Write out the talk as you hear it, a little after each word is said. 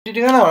ဒီတ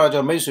င်ကတော့ကျွ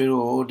န်တော်မိတ်ဆွေ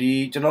တို့ဒီ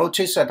ကျွန်တော်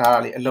ချိတ်ဆက်ထားတာ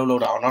လေးအလုပ်လု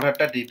ပ်တာအောင်နောက်ထပ်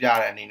တက်တီးပြ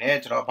တဲ့အနေနဲ့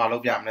ကျွန်တော်ဘာလု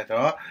ပ်ပြမလဲဆို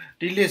တော့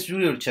ဒီ list view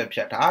တွေကိုချက်ဖြ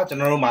တ်တာကျွန်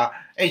တော်တို့မှာ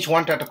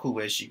h1 တက်တစ်ခု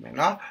ပဲရှိမယ်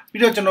နော်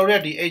ပြီးတော့ကျွန်တော်တို့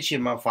ရဲ့ဒီ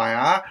html file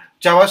က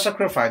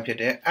javascript file ဖြစ်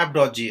တဲ့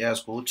app.js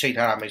ကိုချိန်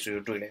ထားတာမိတ်ဆွေ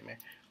တို့တွေ့လိမ့်မယ်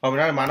ဟုတ်ပြီ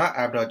နော်ဒီမှာနော်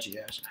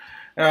app.js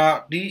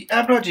ဒီ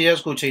app.js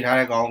ကိုချိန်ထား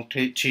တဲ့ကောင်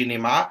ခြေနေ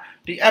မှာ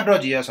ဒီ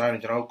app.js ဆိုတာ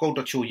ကျွန်တော်တို့ code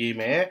တချို့ရေး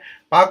မယ်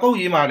ဘာ code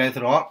ရေးမှာလဲ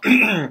ဆိုတော့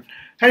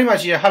အဲ့ဒီမှာ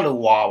ရှိတဲ့ hello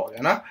world ပေါ့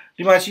ဗျာနော်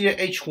ဒီမှာရှိတဲ့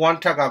h1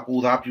 ထက်ကကို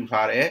သားပြူ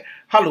ထားတဲ့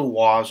hello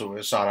world ဆို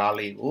တဲ့စာသား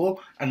လေးကို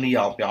အနီ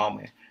အောင်ပြောင်းမ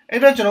ယ်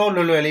အဲ့တော့ကျွန်တော်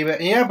တို့လွယ်လွယ်လေးပဲ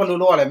အရင်ကဘယ်လို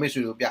လုပ်ရလဲမိတ်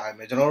ဆွေတို့ပြရမ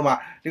ယ်ကျွန်တော်တို့မှာ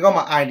ဒီကောင်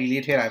မှာ id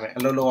လေးထည့်လိုက်မယ်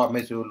အလုပ်လုပ်ရမိ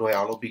တ်ဆွေတို့လွယ်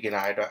အောင်လုပ်ပြီးกิน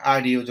တာအဲ့အတွက်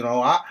id ကိုကျွန်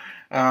တော်က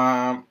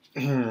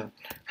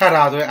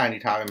header ဆိုတဲ့ id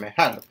ထားပေးမယ်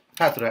head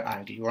ဆိုတဲ့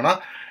id ပေါ့နော်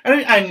အဲ့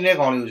ဒီ id နဲ့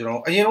ကောင်လေးကိုကျွန်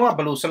တော်အရင်တော့ဘ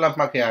ယ်လိုဆက်လက်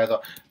မှတ်ခဲ့ရလဲဆို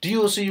တော့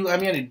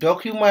docum ရဲ့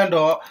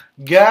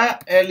document.get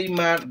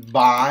element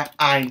by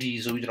id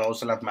ဆိုပြီးကျွန်တော်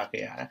ဆက်လက်မှတ်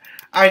ခဲ့ရတယ်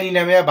id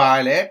နာမည်ကဘာ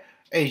လဲ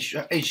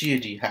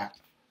hd head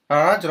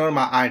ကျွန်တော်တို့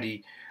မှာ id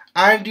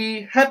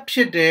head ဖြ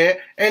စ်တဲ့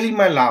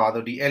element လာပါ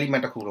ဆိုဒီ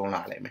element တစ်ခုလုံး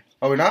လာလိမ့်မယ်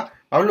ဟုတ်ပြီနော်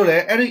ဘာလို့လဲ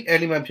အဲ့ဒီ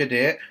element ဖြစ်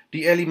တဲ့ဒီ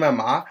element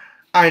မှာ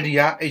id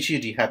က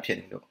hd head ဖြစ်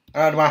နေလို့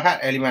အဲ့တော့ဒီမှာ head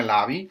element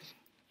လာပြီ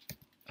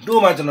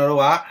တို့မှာကျွန်တော်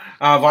တို့က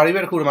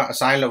variable တစ်ခုတည်းမှာ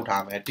assign လုပ်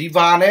ထားမယ်ဒီ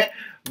var နဲ့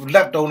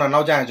left တုံးတာ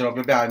နောက်ကျရင်ကျွန်တော်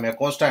ပြပြပေးမယ်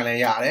constant လ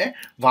ည်းရတယ်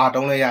var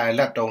တုံးလည်းရတယ်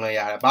left တုံးလည်း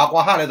ရတယ်ဘာ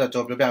ကွာဟာလဲဆိုတော့ကျွ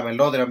န်တော်ပြပြမယ်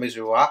log တဲ့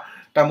message က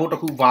တမိုးတ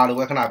စ်ခု var လို့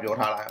ပဲခဏပြော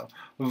ထားလိုက်အောင်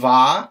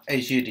var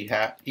hd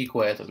head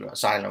equal ဆိုပြီးတော့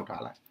assign လုပ်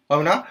ထားလိုက်ဟုတ်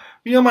ပြီနော်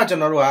ပြီးတော့မှကျွ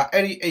န်တော်တို့က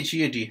အဲ့ဒီ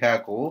hd head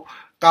ကို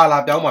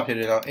color ပြောင်းမှာဖြစ်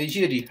တဲ့ကြောင့်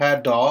hd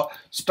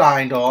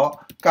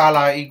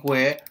head.style.color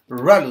equal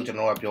red လို့ကျွန်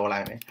တော်ကပြောလို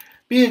က်မယ်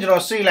ပြီးရင်ကျွန်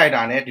တော် save လိုက်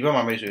တာနဲ့ဒီဘက်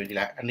မှာမိတ်ဆွေကြည့်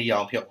လိုက်အနီအော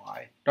င်ဖြစ်သွား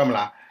တယ်ဟုတ်မ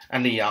လားအ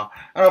နီအောင်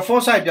အဲ့တော့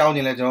font size ပြောင်းခြ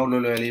င်းလဲကျွန်တော်လွ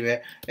ယ်လွယ်လေးပဲ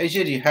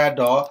hd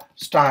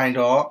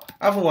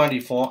head.style.f1d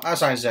font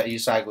size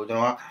size ကိုကျွန်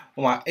တော်က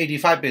ဟိုမှာ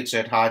85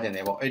 pixel ထားခြင်းတ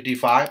ယ်ပေါ့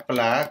85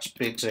 plus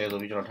pixel ဆို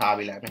ပြီးကျွန်တော်ထား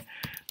ပေးလိုက်မယ်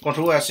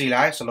control s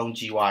လိုက်စလုံး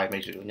ကြီးသွားပြီမိ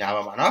တ်ဆွေတို့ညာဘ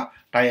က်မှာနော်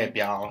တိုက်ရိုက်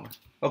ပြောင်း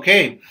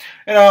okay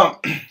အဲ့တော့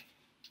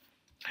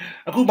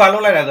အခုဘာလု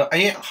ပ်လိုက်လဲဆိုတော့အ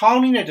ရင်ဟော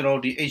င်းနည်းနဲ့ကျွန်တော်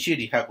တို့ဒီ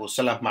hd head ကိုဆ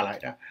က်လက်မှတ်လို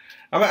က်တာ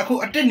ဒါပေမဲ့အခု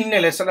အတစ်နည်း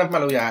နဲ့လည်းဆက်လက်မှ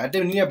တ်လို့ရတယ်အတ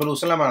စ်နည်းနဲ့ဘယ်လို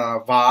ဆက်လက်မှတ်တာလဲ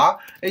var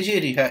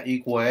hd head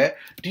equal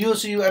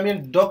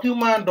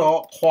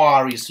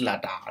document.query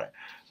selector တဲ့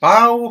ဘာ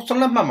ကိုဆက်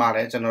လက်မှတ်မှာ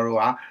လဲကျွန်တော်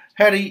တို့က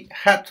head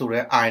ဆို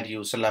တဲ့ id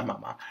ကိုဆက်လက်မှတ်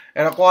မှာ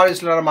အဲ့တော့ query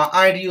selector မှာ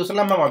id ကိုဆက်လ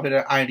က်မှတ်မှာဖြစ်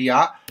တဲ့ id က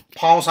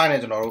ဖောင်းဆိုင်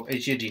နဲ့ကျွန်တော်တို့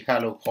hd head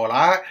လို့ခေါ်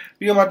လိုက်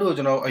ပြီးတော့မှတို့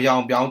ကျွန်တော်တို့အယော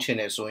င်ပြောင်းချင်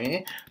တယ်ဆိုရင်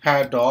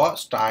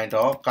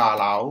head.style.color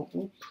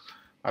ကို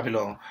ဘာဖြစ်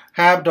လို့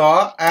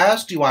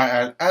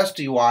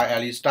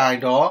have.styl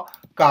style.color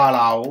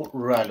ကို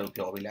red လို့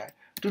ပြောပေးလိုက်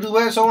တူတူ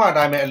ပဲအဆုံးအ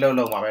တိုင်းပဲအလုပ်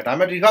လုပ်မှာပဲဒါပေ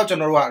မဲ့ဒီခေါက်ကျွ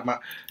န်တော်တို့က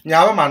ညာ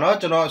ဘက်မှာเนาะ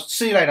ကျွန်တော်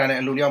စေ့လိုက်တာနဲ့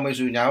အလိုလျောက်မိတ်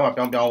ဆွေညာဘက်မှာ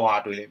ပြောင်း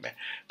သွားတွေ့လိမ့်မယ်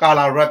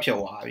color red ဖြစ်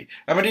သွားပြီ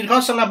ဒါပေမဲ့ဒီခေါ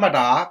က်ဆက်လက်မှတ်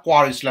တာ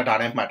query selector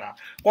နဲ့မှတ်တာ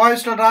query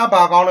selector က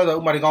ဘာကောင်းလဲဆိုဥ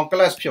ပမာဒီကောင်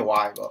class ဖြစ်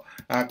သွားပြီပေါ့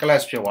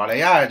class ဖြစ်သွားလဲ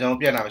ရတယ်ကျွန်တော်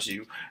ပြတ်တာမရှိ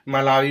ဘူးဒီမှာ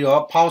လာပြီး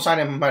တော့ found sign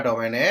နဲ့မှတ်တော့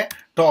မယ်နဲ့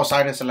dot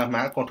sign နဲ့ဆက်လက်မှ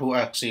တ် control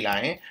x စီလို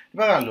က်ရင်ဒီဘ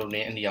က်ကလို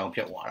နေအနီအောင်ဖြ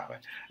စ်သွားတာပဲအဲ့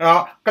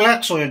တော့ class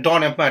ဆိုရင် dot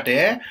နဲ့မှတ်တ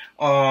ယ်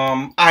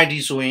id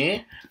ဆိုရင်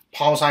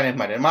ဖောင်းဆိုင်နဲ့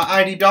မှတ်တယ်။မှာ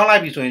ID ပြောင်းလို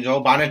က်ပြီဆိုရင်ကျွန်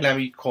တော်ဘာနဲ့လှမ်း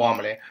ပြီးခေါ်ရမ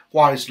လဲ။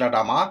 query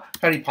selector မှာ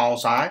အဲ့ဒီဖောင်း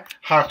ဆိုင်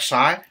heart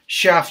sign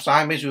chef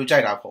sign မိတ်ဆွေကြို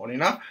က်တာခေါ်နေ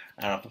နော်။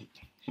အဲ့တော့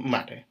မှ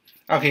တ်တယ်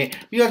။ Okay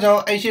ပြီးတော့ကျွန်တော်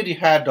hd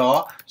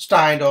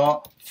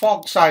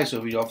head.style.font size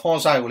ဆိုပြီးတော့ font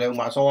size ကိုလည်းဥ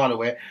မာအဆုံးရ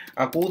လို့ပဲ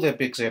90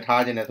 pixel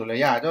ထားခြင်းနဲ့ဆိုလ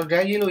ည်းရတယ်ကျွန်တော်တ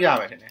န်းရေးလို့ရ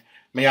မယ်ထင်တယ်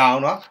။မရအော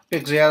င်နော်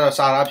pixel ကတော့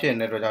စာသားဖြစ်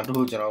နေတဲ့အတွက်ကြောင့်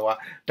တို့ကျွန်တော်က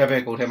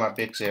double quote ထဲမှာ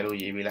pixel လို့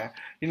ရေးပေးလိုက်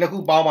။ဒီနှစ်ခု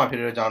ပေါင်းမှဖြစ်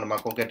တဲ့အတွက်ကြောင့်ဒီမှာ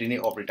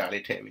concatenate operator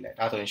လေးထည့်ပေးလိုက်။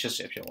ဒါဆိုရင်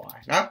80ဖြစ်သွားတ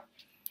ယ်နော်။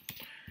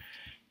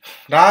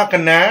ဒါက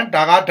နန်း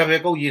ဒါက double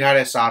quote ရေးထား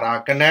တဲ့စာသား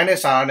ကနန်းနဲ့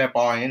စာသားနဲ့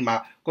ပေါင်းရင်ဒီမှာ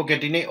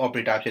concatenate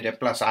operator ဖြစ်တဲ့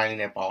plus sign လေး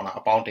နဲ့ပေါင်းတာ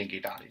အပေါင်းတင်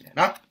data လေးနဲ့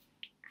နော်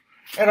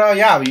အဲ့တော့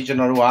ရပြီကျွန်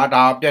တော်တို့က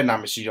ဒါပြက်နာ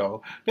မရှိတော့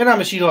ဘူးပြက်နာ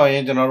မရှိတော့ရ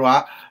င်ကျွန်တော်တို့က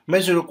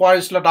message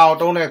query selector ကို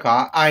တုံးတဲ့အခါ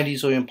id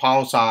ဆိုရင်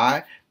found sign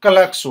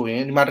class ဆိုရ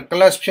င်ဒီမှာ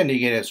class ဖြစ်နေ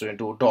ခဲ့တယ်ဆိုရင်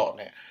တို့ dot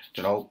နဲ့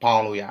ကျွန်တော်ပေါ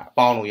င်းလို့ရတယ်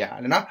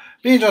နော်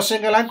ပြီးရင်ကျွန်တော်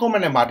single line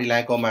comment နဲ့ multi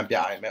line comment ပြ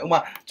ရမယ်ဥပမာ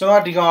ကျွန်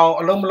တော်ဒီကောင်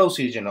အလုံးမလုပ်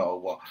စေချင်တော့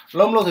ဘူးပေါ့အ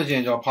လုံးမလုပ်စေချ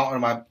င်ကျွန်တော်ဖောင်းဒီ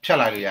မှာဖြတ်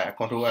လိုက်လို့ရတယ်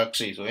control x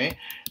ဆိုရင်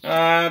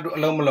အ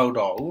လုံးမလုပ်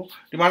တော့ဘူး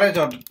ဒီမှာလည်း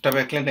ကျွန်တော်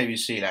double click နှိပ်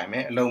ပြီးစေးလိုက်မ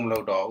ယ်အလုံးမလု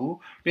ပ်တော့ဘူး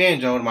ပြီးရင်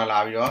ကျွန်တော်ဒီမှာလာ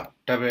ပြီးတော့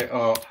double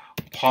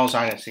ဖောင်း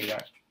ဆိုင်နဲ့စေးလို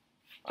က်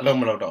အလုံး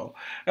မလုပ်တော့ဘူး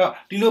အဲ့တော့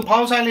ဒီလိုဖော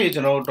င်းဆိုင်လေးကျွ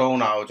န်တော်တို့တုံး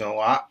တာကိုကျွန်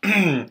တော်က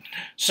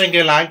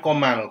single line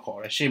comment လို့ခေါ်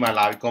တယ်ရှေ့မှာ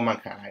လာပြီး comment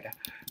ခံလိုက်တာ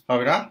ဟုတ်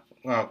ပြီနော်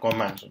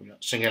comment ဆိုပြီး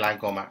တော့ single line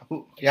comment အခု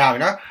ရပြီ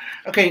နော်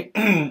okay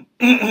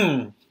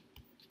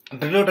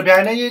ဒီလိုတပြို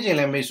င်တည်းရေးချင်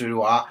လဲမိတ်ဆွေ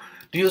တို့က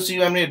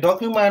docum နဲ့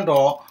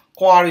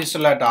document.query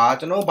selector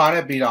ကျွန်တော်ဘာ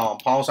နဲ့ပေးတာအောင်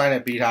ဖောင်းဆိုင်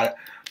နဲ့ပေးထားတဲ့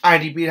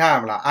id ပေးထားရ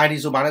မလား id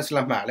ဆိုဘာနဲ့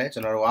select မှတ်လဲကျွ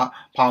န်တော်တို့က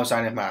ဖောင်းဆို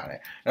င်နဲ့မှတ်ရတ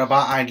ယ်အဲ့တော့ဘာ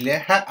id လဲ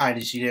head id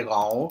ရှိတဲ့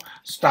ကောင်ကို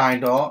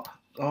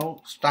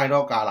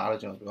style.color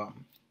လို့ကျွန်တော်ပြော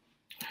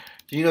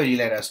ကြီးတော့ရေး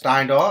လိုက်တာ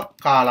style.color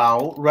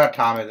ကို red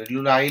ထားမယ်ဆိုလူ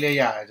လာရေးလေး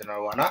ရတယ်ကျွန်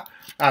တော်တို့ကနော်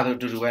အဲ့ဒါဆို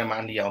တူတူပဲမှ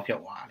အနီအောင်ဖြစ်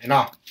သွားတယ်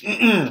နော်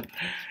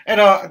အဲ့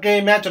တော့အကယ်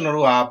၍ကျွန်တော်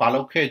တို့ကဘာလု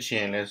ပ်ခဲ့ချ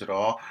င်လဲဆို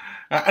တော့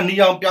အနီ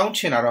အောင်ပြောင်း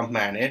ချင်တာတော့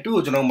မှန်တယ်သူ့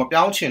ကိုကျွန်တော်မ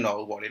ပြောင်းချင်တော့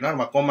ဘူးပေါ့လေနော်ဒီ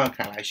မှာ comment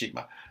ခံလိုက်ရှိ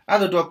မှာ အဲ့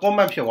ဒါတော့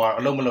comment ဖြစ်သွားတော့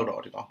အလုံးမလုပ်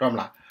တော့ဒီကောင်တော်မ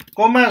လား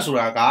comment ဆို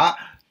တာက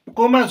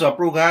comment ဆိုတာ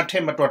program ထ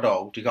ည့်မတွက်တော့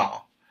ဘူးဒီကောင်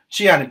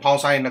ရှေ့ကနေဖော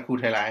င်းဆိုင်နှစ်ခု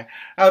ထည့်လိုက်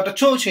အဲ့တော့တ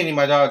ချို့အချိန်ဒီ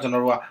မှာကျတော့ကျွန်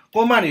တော်တို့က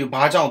comment တွေကို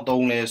ဘာကြောင့်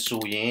သုံးလဲ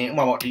ဆိုရင်ဥပ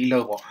မာပေါ့ဒီ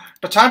လောက်ပေါ့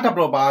တခြား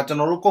developer ကျွန်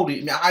တော်တို့ code တွေ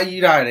အများ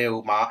ကြီးထားရတယ်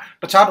ဟိုမှာ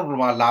တခြား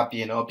developer လာပြ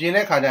င်တော့ပြင်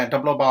တဲ့ခါကျရင်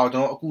developer ကိုကျွ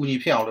န်တော်အကူအညီ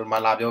ဖြစ်အောင်လို့ဒီမှာ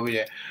လာပြောပြီးတ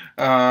ယ်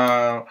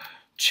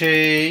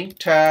chain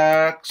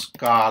text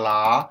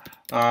color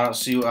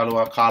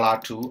color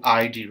to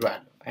id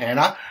run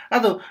နော်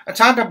အဲ့ဒါအ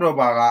ခြား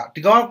developer က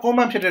ဒီကောင်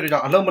comment ဖြစ်တဲ့အတွက်ကြော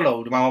င့်အလုပ်မလုပ်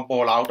ဘူးဒီမှာမ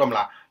ပေါ်လာဘူးတော့မ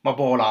လားမ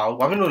ပေါ်လာဘူး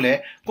ဘာဖြစ်လို့လဲ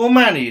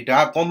comment တွေဒါ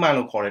comment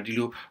လို့ခေါ်တယ်ဒီ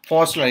လို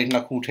for slash နှ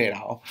စ်ခုထည့်တာ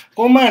哦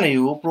comment တွေ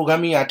ကို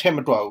programming ကထည့်မ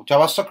တွက်ဘူး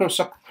javascript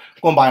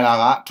compiler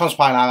က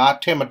transpiler က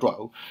ထည့်မတွက်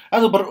ဘူး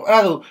အဲ့ဒါ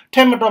ထ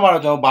ည့်မတွက်မှ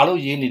တော့ကျွန်တော်ဘာလို့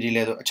ရေးနေတယ်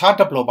လဲဆိုအခြား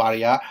developer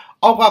တွေက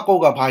အောက်ကကို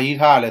ကဘာရေး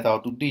ထားရလဲဆို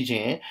တော့ तू သိချ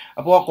င်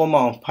အပေါ်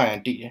comment ဖန်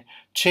တည်တယ်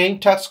change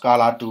text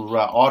color to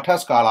red or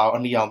text color ကို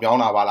အနီအောင်ပြောင်း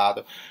တာပါလား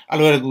ဆိုအ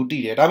လွယ်တကူတ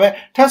ည်တယ်ဒါပေမဲ့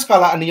text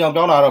color အနီအောင်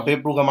ပြောင်းတာတော့ဘယ်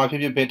programmer ဖြ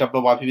စ်ဖြစ်ဘယ်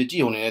developer ဖြစ်ဖြစ်ကြ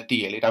ည့်ုံနေနဲ့တ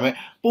ည်ရလေဒါပေမဲ့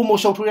ပုံမ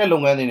ရှုပ်ထွေးတဲ့လု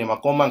ပ်ငန်းတွေမှာ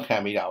comment ခံ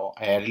မိတာပေါ့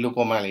အဲဒီလို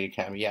comment လေး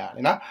ခံမိရတ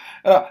ယ်နော်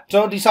အဲ့တော့ကျွ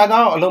န်တော်ဒီစာကြော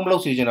င်းအလုံးမလု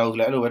ပ်စီချင်တော့ဘူး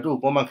လေအဲ့လိုပဲသူ့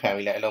ကို comment ခံ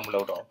မိလိုက်အလုံးမ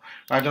လုပ်တော့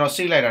ဒါကျွန်တော်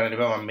စိတ်လိုက်တာလည်းဒီ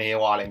ဘက်မှာမဲ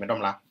ဝါလိမ့်မယ်တော့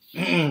မလား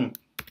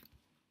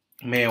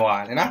မဲဝါ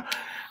လေနော်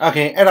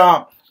okay အဲ့တော့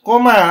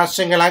comment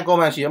single line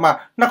comment ရှိအမှ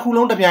နှစ်ခု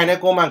လုံးတစ်ပြိုင်တည်း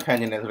comment ခံ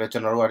နေတယ်ဆိုတော့ကျွ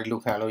န်တော်တို့ကဒီ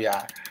လိုခံလို့ရတ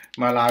ယ်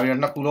မလာပြီး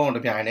တော့နှစ်ခုလုံးကိုတ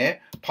စ်ပြိုင်တည်း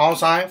pound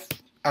sign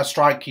a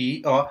strike key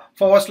or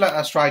forward slash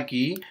a strike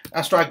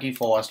key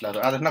forward slash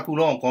ဆိုအဲ့ဒါနှစ်ခု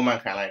လုံးကို comment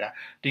ခံလိုက်တာ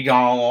ဒီကော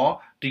င်ရော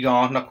ဒီကော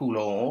င်နှစ်ခု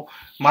လုံးကို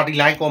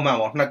multiline comment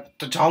ပေါ့နှစ်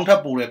တစ်ချောင်းထပ်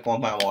ပို့တဲ့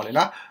comment ပေါ့လေ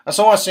နော်အ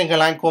ဆုံးက single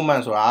line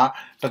comment ဆိုတာ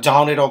တစ်ချော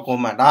င်းလေးတော့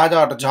comment ဒါက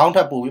ကြောင့်တစ်ချောင်းထ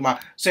ပ်ပို့ပြီးမှ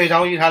10ချော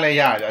င်းရေးထားလဲ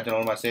ရတယ်ကျွန်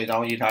တော်တို့မှာ10ချော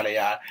င်းရေးထားလဲ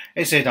ရတယ်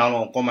အဲ့10ချောင်း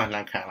လုံးကို comment လှ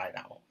မ်းခံလိုက်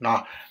တာပေါ့နော်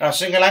အဲ့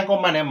single line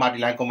comment နဲ့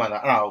multiline comment ဆို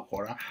တာအဲ့ဒါကို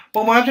ခေါ်တာ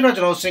ပုံမှန်ဖြစ်တော့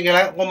ကျွန်တော် single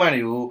line comment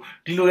တွေကို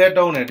ဒီလိုလဲ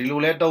တုံးတယ်ဒီလို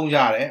လဲတုံးကြ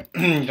တယ်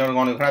ကျွန်တော်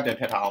ကောင်တွေခဏပြန်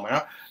ဖြတ်ထားအောင်မယ်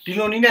နော်ဒီ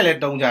လိုနည်းနဲ့လဲ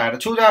တုံးကြတယ်တ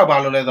ချို့ကြတော့ဘာ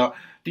လို့လဲဆိုတော့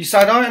ဒီစာ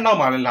ကြောင်းရဲ့အနောက်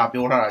မှာလဲလာ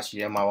ပြောထားတာရှိ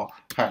ရဲမှာပေါ့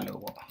ဖတ်လို့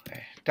ပေါ့ဒါ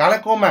လ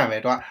ည်း comment ပဲ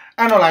သူက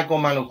underline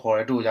comment လို့ခေါ်တ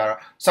ယ်တို့ကြတော့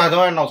စာကြော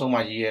င်းရဲ့နောက်ဆုံး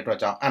မှာရေးရတဲ့အတွက်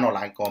ကြောင့်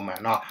underline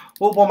comment เนาะ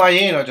ဟိုပုံမှာ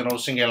ရေးရင်တော့ကျွန်တော်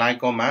single line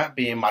comment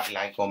ပြီးရင်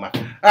multiline comment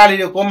အဲ့ဒါလေး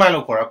ကို comment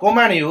လို့ခေါ်တာ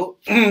comment တွေကို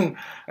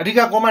အဓိက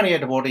comment တွေ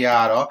ရဲ့သဘောတ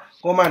ရားကတော့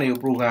comment တွေကို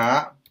program က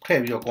ထ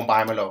ည့်ပြီးတော့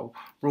compile မလုပ်ဘူး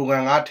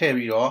program ကထည့်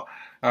ပြီးတော့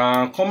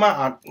comment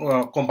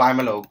compile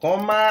မလုပ်ဘူး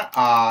comment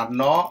are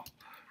not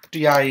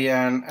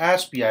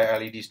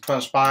transpiled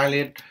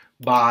transpiled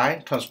by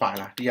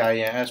transpiler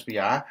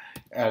transpiler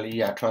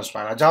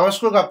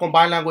javascript က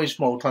compile language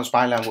မဟုတ်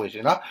transpile language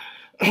เนาะ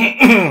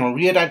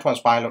real time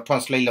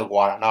translate လုပ်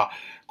သွားတာเนาะ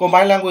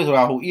compile language ဆို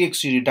တာဟို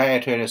exe တွေတိုက်ရို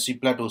က်ထည့်တဲ့ C+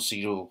 တို့ C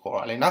တို့ကို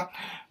ခေါ်တာလေနော်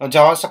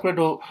javascript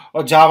တို့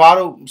java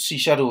တို့ c#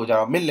 တို့ကျ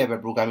တော့ mid level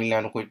programming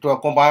language တို့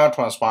compile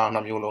transpile နှ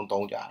စ်မျိုးလုံး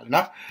သုံးကြတယ်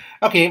နော်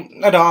okay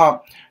အဲ့တော့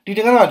ဒီတ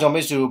င်ကတော့ကျွန်တော်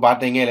မိတ်ဆွေတို့ဗာ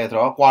တင်ခဲ့လဲဆို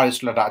တော့ query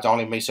slider အကြောင်း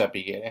လေးမိတ်ဆက်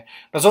ပေးခဲ့တယ်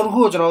။နောက်ဆုံးတစ်ခု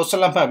ကိုကျွန်တော်ဆ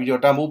က်လက်မှတ်ပြီး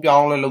တော့တန်ဖိုးပြော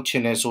င်းလဲလုပ်ချ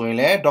င်တယ်ဆိုရင်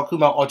လည်း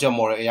document object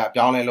model အရာ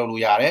ပြောင်းလဲလုပ်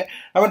လို့ရတယ်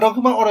။ဒါပေမဲ့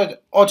document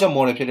object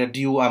model ဖြစ်တဲ့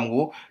DOM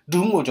ကို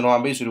DOM ကိုကျွန်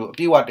တော်မိတ်ဆွေတို့အ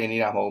ပြည့်အဝတင်နေ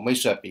တာမဟုတ်ဘူးမိတ်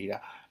ဆက်ပေးတာ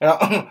။အဲ့တော့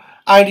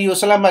ID ကို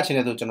ဆက်လက်မှတ်ချင်တ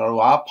ယ်ဆိုကျွန်တော်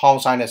တို့က pound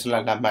sign နဲ့ဆက်လ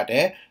က်မှတ်တ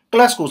ယ်။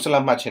 class ကိုဆက်လ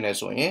က်မှတ်ချင်တယ်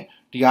ဆိုရင်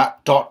ဒီက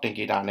dot တင်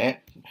ကြတာနဲ့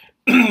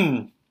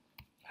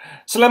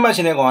ဆက်လက်မှတ်ချ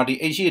င်တဲ့ကောင်ကဒီ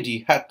HTTP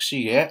hack ရှိ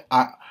ရဲ့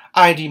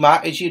ID မှာ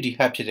HTTP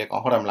hack ဖြစ်တဲ့ကော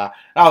င်ဟုတ်တယ်မလား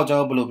အဲ့ဒါကိုကျွန်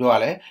တော်ဘယ်လိုပြောရ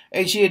လဲ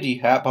HTTP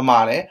hack ဘာမှ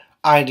လဲ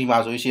ID မှာ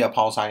ဆိုရင်ရှိရ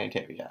pound sign နဲ့ထ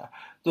ည့်ပေးရတာ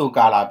သူ့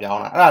ကာလာပြော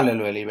င်းတာအဲ့ဒါလွယ်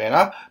လွယ်လေးပဲ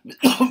နော်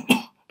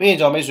ပြီးရင်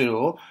ကျွန်တော်မိတ်ဆွေ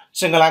တို့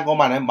single line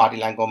comment နဲ့ multi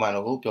line comment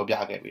တို့ကိုပြောပြ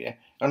ခဲ့ပြီးတယ်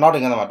နောက်တ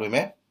င်ကန်းမှာတွေ့မ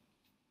ယ်